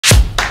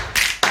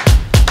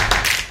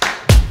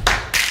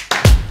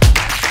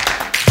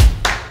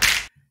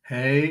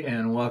Hey,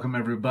 and welcome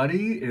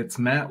everybody. It's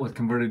Matt with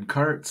Converted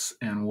Carts,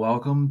 and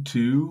welcome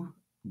to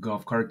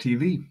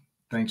GolfCarTV.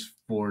 Thanks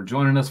for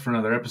joining us for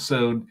another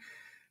episode.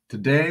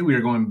 Today we are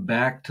going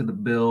back to the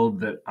build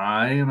that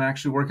I am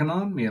actually working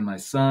on, me and my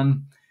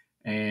son,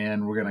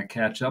 and we're going to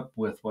catch up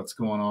with what's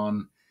going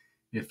on.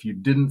 If you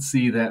didn't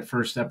see that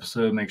first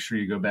episode, make sure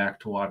you go back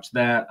to watch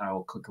that. I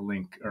will click a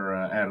link or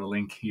add a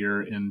link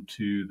here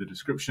into the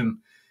description.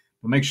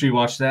 But make sure you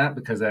watch that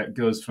because that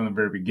goes from the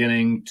very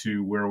beginning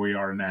to where we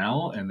are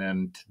now. And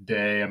then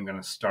today I'm going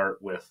to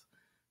start with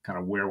kind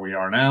of where we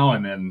are now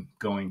and then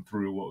going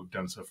through what we've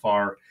done so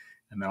far.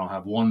 And then I'll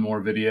have one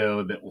more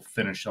video that will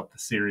finish up the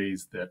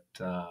series that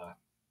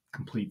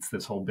completes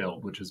this whole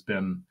build, which has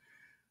been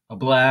a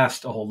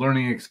blast, a whole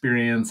learning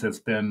experience. It's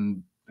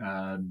been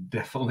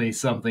definitely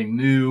something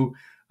new.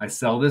 I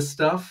sell this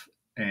stuff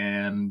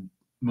and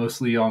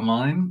mostly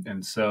online,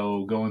 and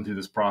so going through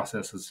this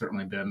process has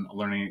certainly been a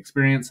learning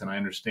experience, and I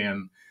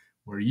understand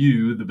where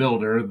you, the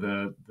builder,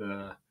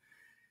 the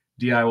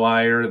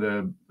DIYer,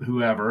 the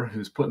whoever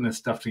who's putting this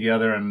stuff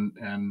together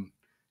and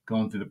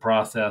going through the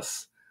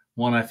process,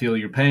 one, I feel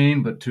your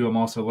pain, but two, I'm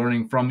also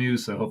learning from you,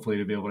 so hopefully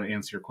to be able to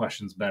answer your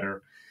questions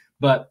better.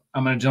 But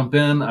I'm going to jump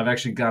in. I've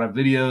actually got a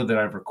video that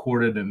I've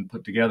recorded and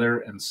put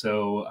together, and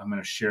so I'm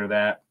going to share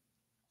that,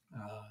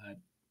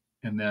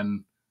 and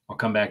then I'll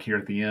come back here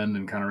at the end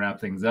and kind of wrap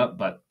things up,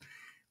 but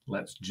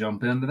let's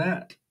jump into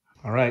that.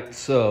 All right,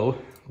 so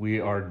we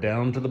are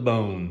down to the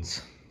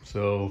bones.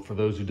 So for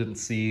those who didn't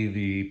see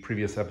the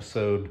previous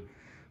episode,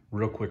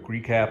 real quick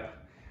recap.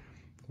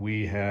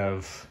 We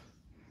have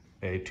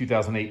a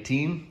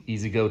 2018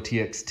 EZGO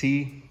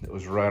TXT that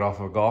was right off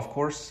of a golf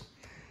course.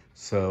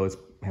 So it's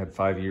had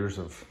 5 years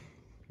of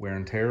wear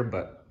and tear,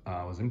 but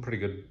was in pretty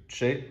good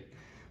shape.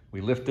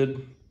 We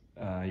lifted,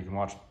 you can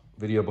watch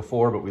video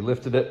before, but we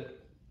lifted it,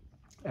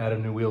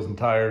 added new wheels and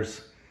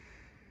tires,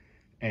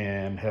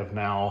 and have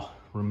now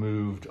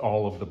removed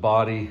all of the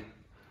body,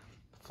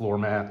 floor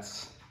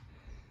mats.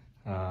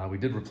 We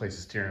did replace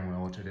the steering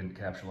wheel, which I didn't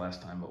capture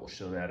last time, but we'll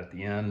show that at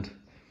the end.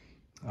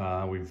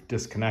 We've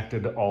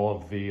disconnected all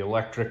of the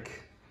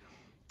electric.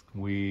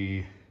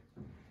 We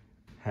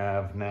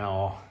have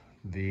now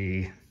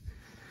the,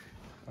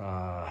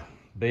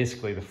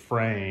 basically the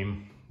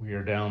frame. We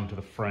are down to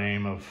the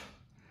frame of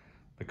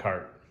the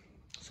cart.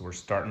 So we're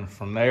starting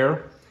from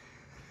there.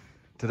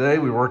 Today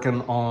we're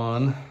working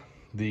on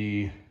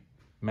the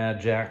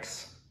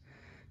MadJax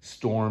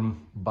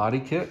Storm body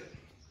kit.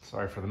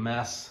 Sorry for the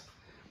mess,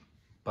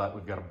 but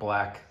we've got a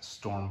black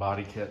Storm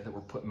body kit that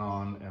we're putting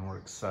on, and we're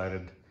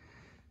excited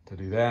to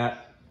do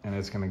that. And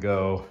it's gonna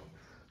go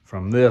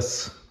from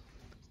this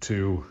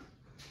to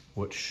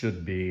what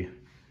should be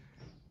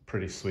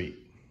pretty sweet.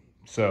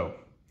 So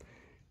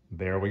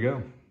there we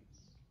go.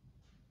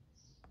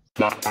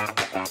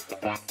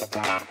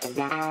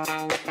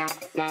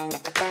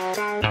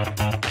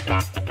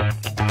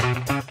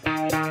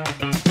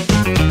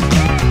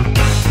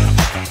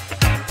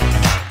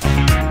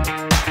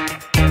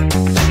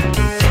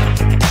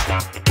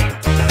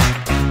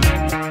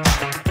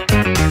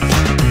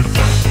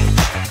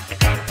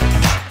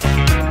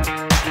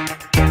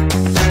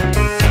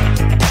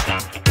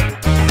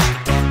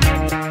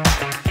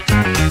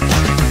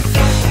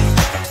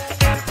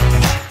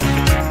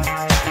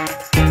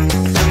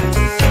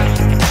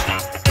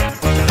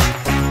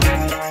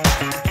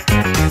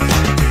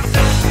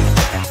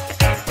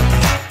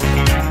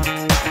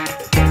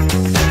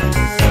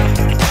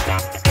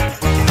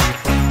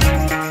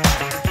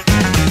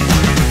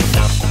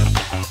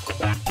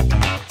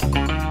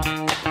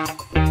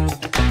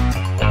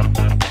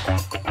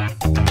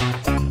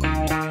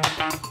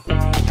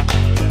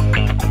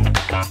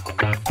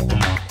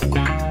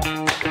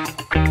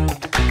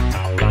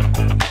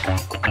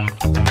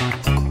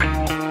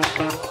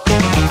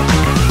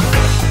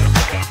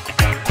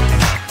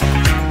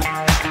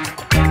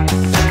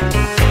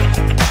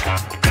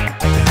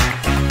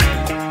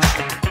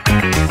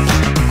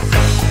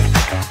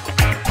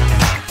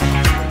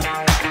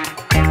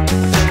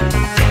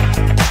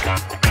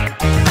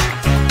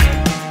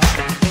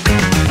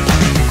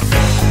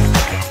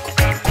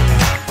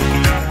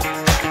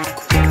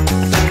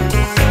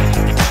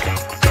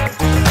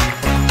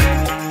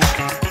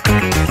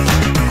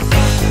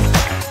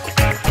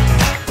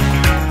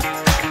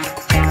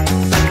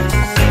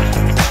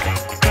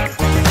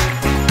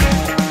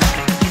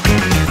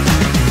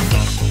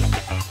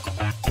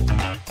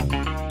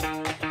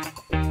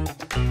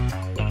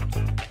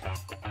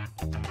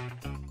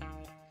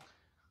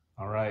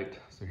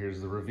 So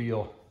here's the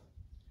reveal.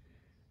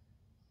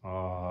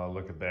 Oh,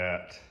 look at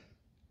that.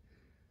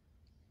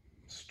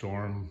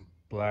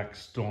 Black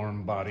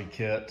Storm body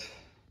kit.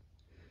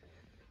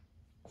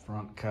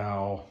 Front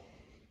cowl.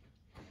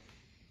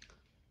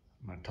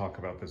 I'm going to talk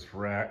about this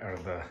rack, or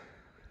the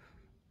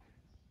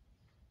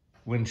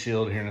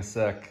windshield here in a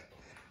sec.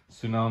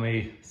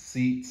 Tsunami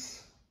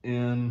seats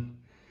in,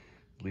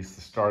 at least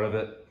the start of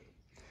it.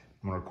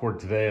 I'm going to record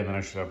today, and then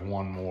I should have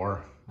one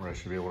more where I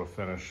should be able to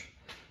finish.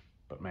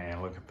 But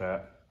man, look at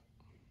that.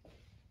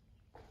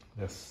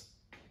 This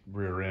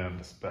rear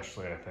end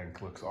especially, I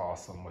think, looks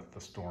awesome with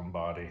the storm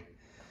body.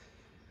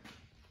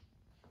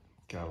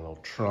 Got a little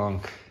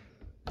trunk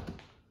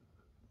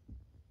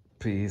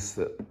piece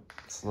that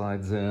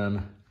slides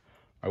in.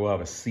 I will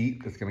have a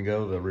seat that's gonna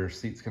go, the rear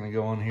seat's gonna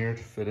go on here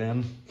to fit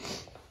in.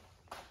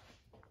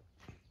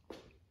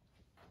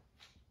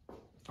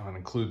 I'll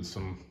include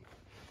some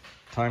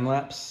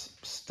time-lapse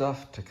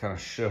stuff to kind of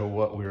show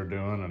what we were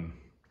doing and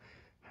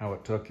how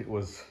it took. It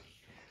was,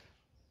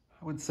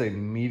 I would say,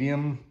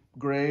 medium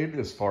grade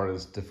as far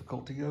as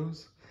difficulty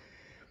goes.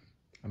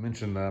 I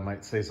mentioned I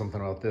might say something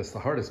about this. The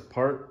hardest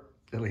part,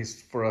 at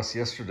least for us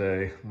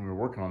yesterday when we were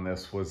working on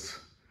this, was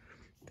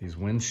these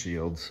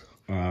windshields.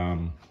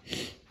 I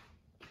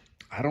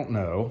don't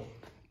know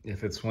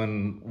if it's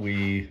when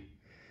we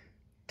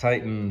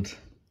tightened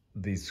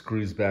these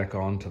screws back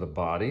onto the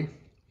body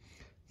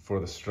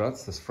for the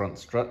struts, this front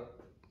strut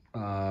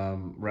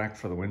rack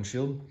for the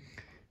windshield,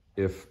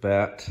 if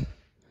that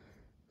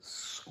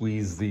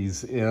squeezed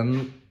these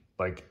in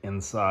like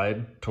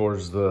inside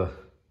towards the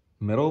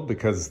middle,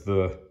 because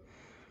the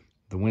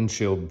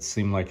windshield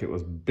seemed like it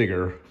was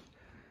bigger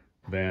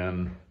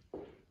than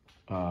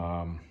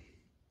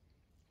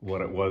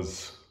what it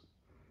was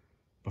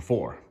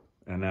before,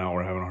 and now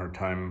we're having a hard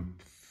time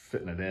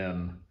fitting it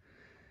in.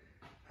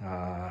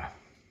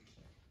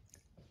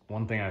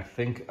 One thing I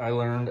think I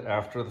learned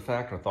after the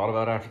fact, or thought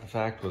about after the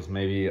fact, was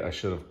maybe I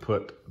should have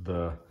put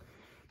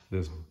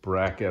this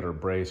bracket or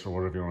brace or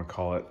whatever you want to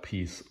call it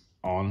piece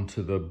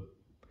onto the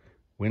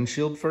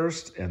windshield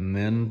first and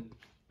then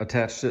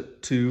attached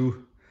it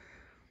to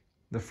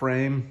the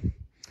frame.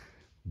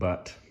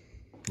 But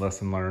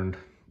lesson learned,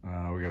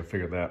 we got to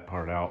figure that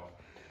part out.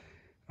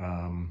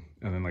 And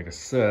then, like I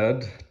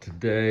said,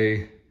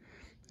 today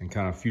and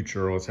kind of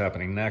future, what's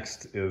happening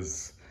next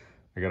is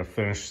I got to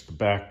finish the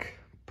back,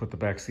 put the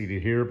back seat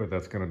in here, but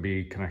that's going to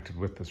be connected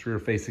with this rear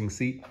facing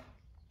seat.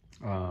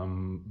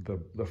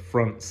 The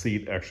front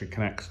seat actually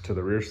connects to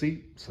the rear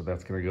seat, so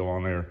that's going to go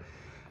on there.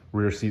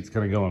 Rear seat's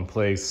going to go in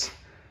place.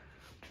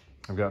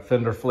 I've got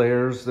fender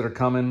flares that are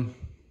coming,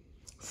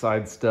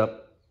 side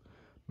step,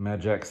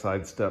 MadJax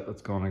side step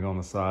that's going to go on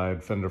the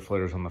side, fender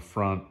flares on the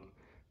front,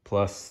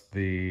 plus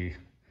the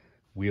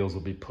wheels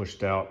will be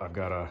pushed out. I've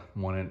got a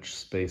 1-inch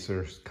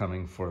spacer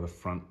coming for the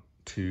front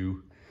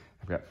two.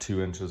 I've got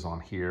 2 inches on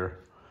here.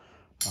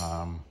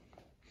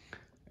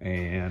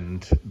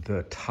 And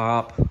the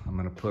top, I'm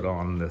gonna put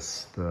on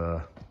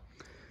the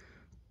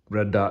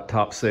red dot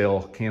top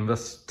sail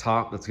canvas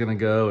top that's gonna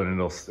go, and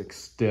it'll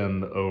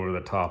extend over the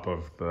top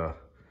of the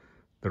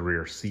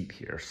rear seat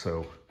here.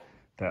 So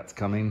that's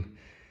coming.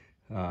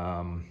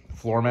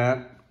 Floor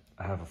mat,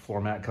 I have a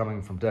floor mat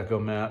coming from Deco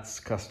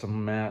Mats,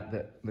 custom mat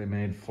that they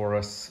made for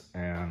us,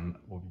 and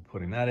we'll be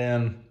putting that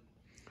in.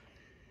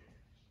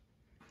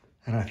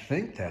 And I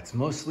think that's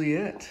mostly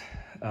it.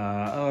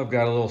 I've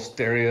got a little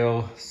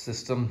stereo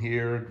system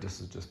here.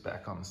 This is just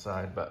back on the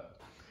side, but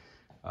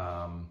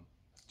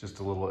just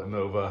a little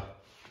Innova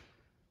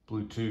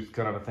Bluetooth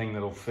kind of a thing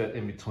that'll fit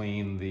in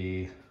between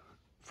the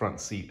front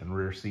seat and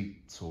rear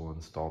seat. So we'll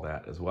install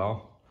that as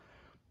well.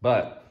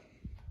 But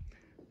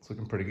it's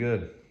looking pretty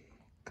good.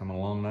 Coming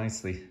along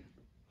nicely.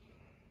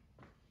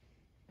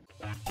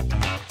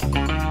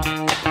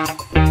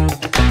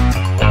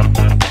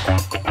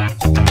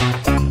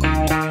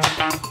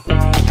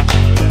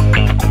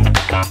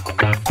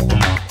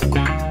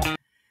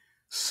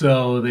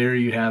 So there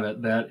you have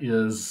it. That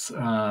is the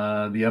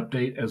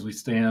update as we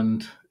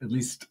stand, at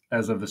least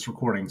as of this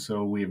recording.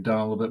 So we have done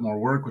a little bit more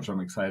work, which I'm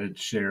excited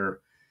to share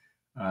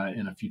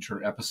in a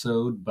future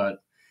episode.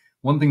 But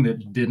one thing that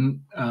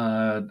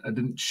I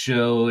didn't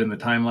show in the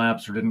time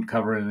lapse or didn't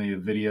cover in the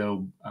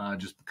video,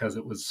 just because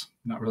it was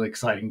not really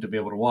exciting to be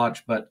able to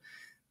watch, but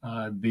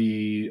all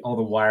the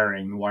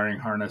wiring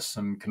harness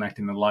and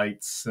connecting the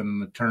lights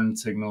and the turn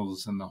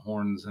signals and the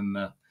horns and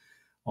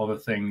all the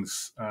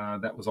things,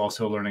 that was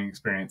also a learning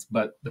experience.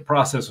 But the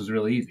process was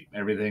really easy.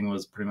 Everything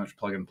was pretty much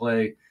plug and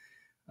play,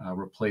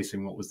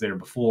 replacing what was there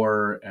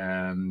before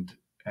and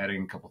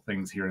adding a couple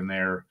things here and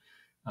there.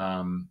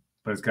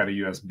 But it's got a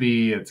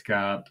USB, it's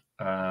got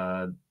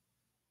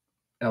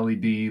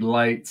LED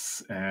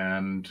lights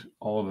and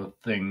all the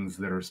things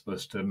that are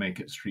supposed to make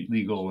it street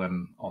legal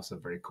and also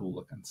very cool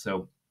looking.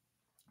 So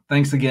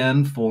thanks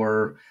again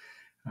for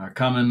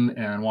coming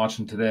and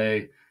watching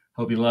today.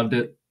 Hope you loved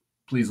it.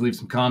 Please leave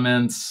some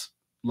comments.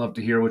 Love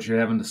to hear what you're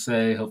having to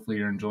say. Hopefully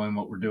you're enjoying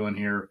what we're doing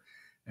here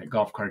at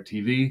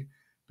GolfCarTV.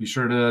 Be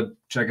sure to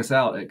check us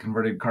out at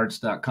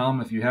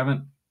convertedcarts.com if you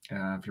haven't.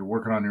 If you're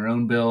working on your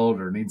own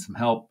build or need some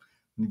help,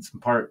 need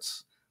some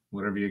parts,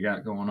 whatever you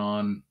got going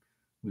on,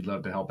 we'd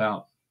love to help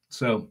out.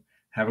 So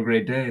have a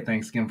great day.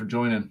 Thanks again for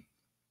joining.